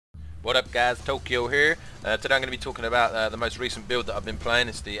What up guys, Tokyo here. Today I'm going to be talking about the most recent build that I've been playing.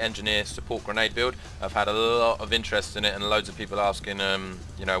 It's the Engineer Support Grenade build. I've had a lot of interest in it and loads of people asking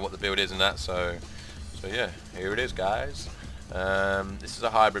you know, what the build is and that, so yeah, here it is guys. This is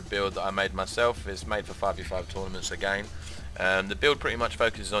a hybrid build that I made myself. It's made for 5v5 tournaments again. The build pretty much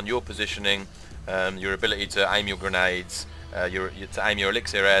focuses on your positioning, your ability to aim your grenades, to aim your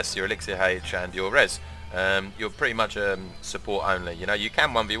Elixir S, your Elixir H and your Res. You're pretty much support only. You know, you can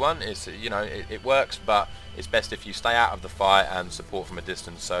 1v1. It's, you know, it works, but it's best if you stay out of the fight and support from a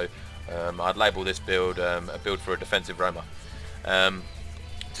distance. So I'd label this build a build for a defensive roamer. To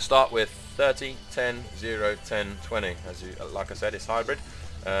start with, 30, 10, 0, 10, 20. Like I said, it's hybrid.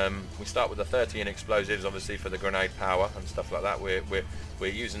 We start with the 30 in explosives, obviously for the grenade power and stuff like that. We're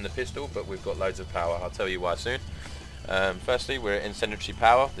using the pistol, but we've got loads of power. I'll tell you why soon. Firstly, we're in Incendiary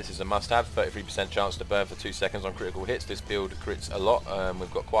Power. This is a must-have, 33% chance to burn for 2 seconds on critical hits. This build crits a lot.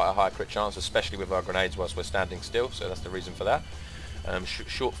 We've got quite a high crit chance, especially with our grenades whilst we're standing still, so that's the reason for that.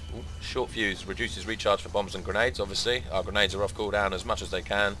 Short fuse reduces recharge for bombs and grenades, obviously. Our grenades are off cooldown as much as they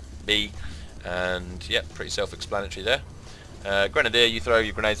can be, and yeah, pretty self-explanatory there. Grenadier, you throw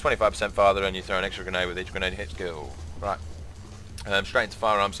your grenades 25% farther and you throw an extra grenade with each grenade hit skill. Right. Straight into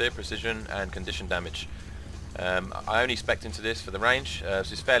firearms here, precision and condition damage. I only spec'd into this for the range.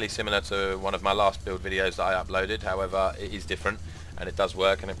 This is fairly similar to one of my last build videos that I uploaded. However, it is different and it does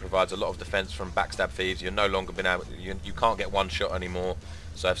work, and it provides a lot of defense from backstab thieves. You're no longer been able, you can't get one shot anymore.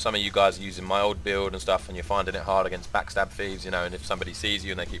 So if some of you guys are using my old build and stuff and you're finding it hard against backstab thieves, you know, and if somebody sees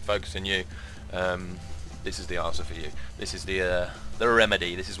you and they keep focusing you, this is the answer for you. This is the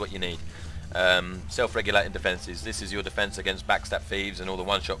remedy. This is what you need. Self-regulating defenses. This is your defense against backstab thieves and all the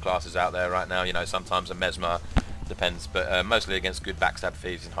one-shot classes out there right now. You know, sometimes a mesmer, depends, but mostly against good backstab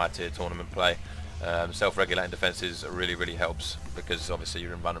thieves in high-tier tournament play. Self-regulating defenses really helps, because obviously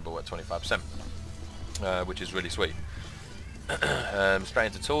you're invulnerable at 25%, which is really sweet. Straight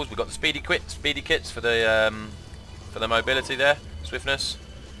into tools. We've got the speedy kits for the mobility there, swiftness.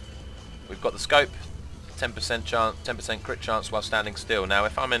 We've got the scope. 10% chance, 10% crit chance while standing still. Now,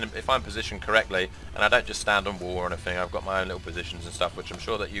 if I'm positioned correctly, and I don't just stand on wall or anything, I've got my own little positions and stuff, which I'm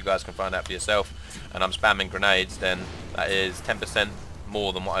sure that you guys can find out for yourself. And I'm spamming grenades, then that is 10%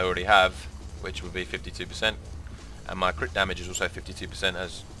 more than what I already have, which would be 52%. And my crit damage is also 52%,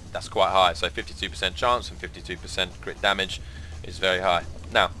 as that's quite high. So 52% chance and 52% crit damage is very high.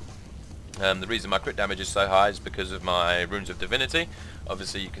 Now, the reason my crit damage is so high is because of my Runes of Divinity.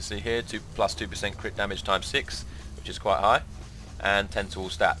 Obviously you can see here, plus 2% crit damage times 6, which is quite high, and 10 tool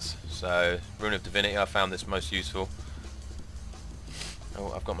stats. So Rune of Divinity, I found this most useful.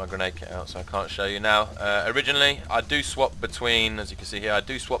 Oh, I've got my grenade kit out, so I can't show you now. Originally, I do swap between, as you can see here, I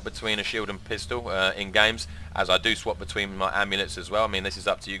do swap between a shield and pistol in games, as I do swap between my amulets as well. I mean, this is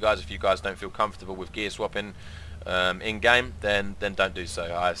up to you guys. If you guys don't feel comfortable with gear swapping in game, then don't do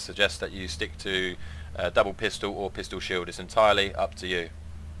so. I suggest that you stick to double pistol or pistol shield. It's entirely up to you.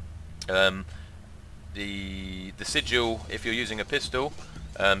 The sigil, if you're using a pistol,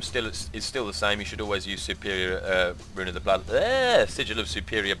 is still the same. You should always use superior Rune of the Blood, sigil of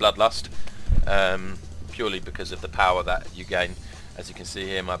superior bloodlust, purely because of the power that you gain. As you can see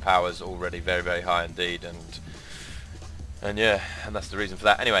here, my power is already very high indeed, and yeah, and that's the reason for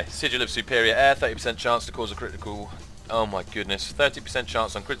that. Anyway, sigil of superior air, 30% chance to cause a critical. Oh my goodness, 30%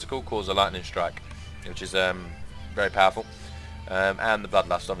 chance on critical, cause a lightning strike, which is very powerful. And the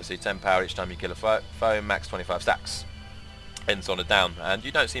bloodlust, obviously 10 power each time you kill a foe, max 25 stacks. Ends on a down, and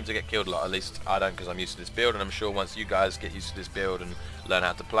you don't seem to get killed a lot. At least I don't, because I'm used to this build, and I'm sure once you guys get used to this build and learn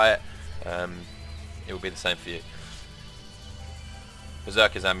how to play it, it will be the same for you.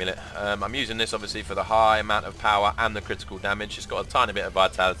 Berserker's Amulet. I'm using this obviously for the high amount of power and the critical damage. It's got a tiny bit of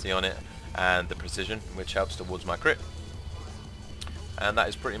vitality on it and the precision, which helps towards my crit. And that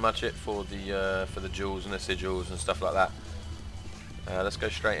is pretty much it for the jewels and the sigils and stuff like that. Let's go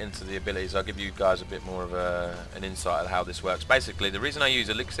straight into the abilities. I'll give you guys a bit more of an insight of how this works. Basically, the reason I use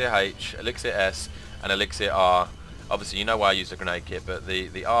Elixir H, Elixir S and Elixir R, obviously you know why I use the grenade kit, but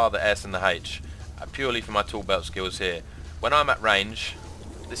the R, the S and the H are purely for my tool belt skills here. When I'm at range,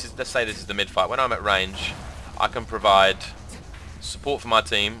 let's say this is the mid-fight, when I'm at range, I can provide support for my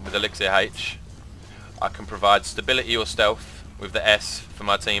team with Elixir H. I can provide stability or stealth with the S for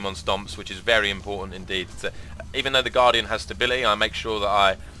my team on stomps, which is very important indeed. Even though the Guardian has stability, I make sure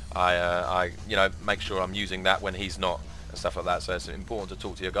that I you know, make sure I'm using that when he's not and stuff like that. So it's important to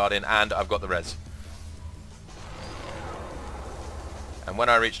talk to your Guardian, and I've got the res. And when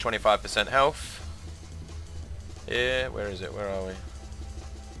I reach 25% health, here, where is it? Where are we?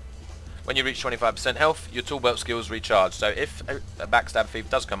 when you reach 25% health, your tool belt skills recharge. So if a backstab thief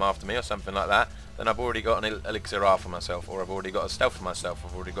does come after me or something like that, then I've already got an elixir R for myself, or I've already got a stealth for myself,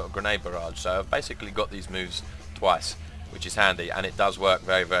 I've already got a grenade barrage. So I've basically got these moves twice, which is handy, and it does work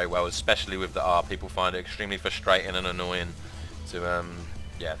very, very well, especially with the R. People find it extremely frustrating and annoying to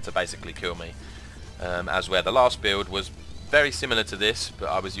yeah, to basically kill me. As where the last build was very similar to this, but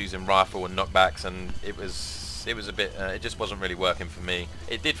I was using rifle and knockbacks, and it was a bit it just wasn't really working for me.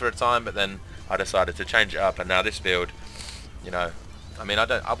 It did for a time, but then I decided to change it up, and now this build, you know, I mean,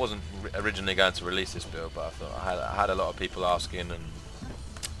 I wasn't originally going to release this build, but I thought I had a lot of people asking, and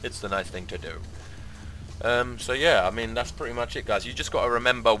it's the nice thing to do. So yeah, I mean, that's pretty much it, guys. You just got to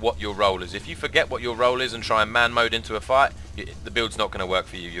remember what your role is. If you forget what your role is and try and man mode into a fight, the build's not going to work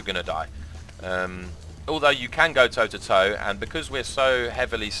for you. You're going to die. Although you can go toe to toe, and because we're so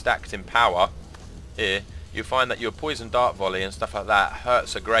heavily stacked in power here, you find that your poison dart volley and stuff like that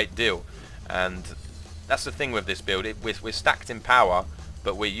hurts a great deal. And that's the thing with this build. We're stacked in power,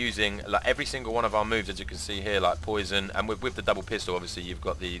 but we're using like every single one of our moves, as you can see here, like poison, and with the double pistol, obviously you've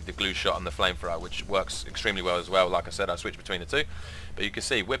got the glue shot and the flamethrower, which works extremely well as well. Like I said, I switch between the two, but you can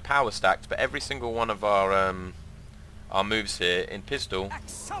see we're power stacked, but every single one of our moves here in pistol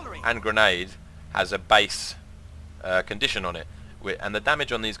and grenade has a base condition on it, and the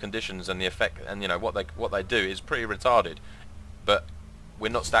damage on these conditions and the effect, and you know what they do is pretty retarded. But we're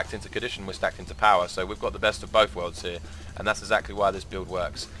not stacked into condition, we're stacked into power, so we've got the best of both worlds here, and that's exactly why this build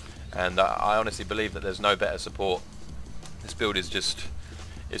works. And I honestly believe that there's no better support. This build is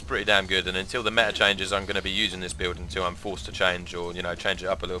pretty damn good, and until the meta changes, I'm going to be using this build until I'm forced to change, or you know, change it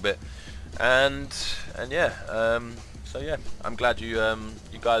up a little bit. And yeah, so yeah, I'm glad you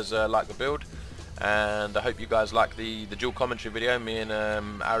guys like the build, and I hope you guys like the dual commentary video me and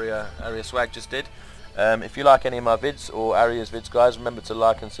Aria Swag just did. If you like any of my vids or Aria's vids, guys, remember to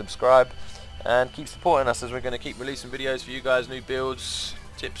like and subscribe, and keep supporting us, as we're going to keep releasing videos for you guys, new builds,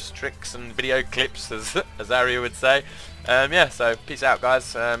 tips, tricks and video clips, as Aria would say. Yeah, so peace out,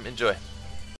 guys. Enjoy.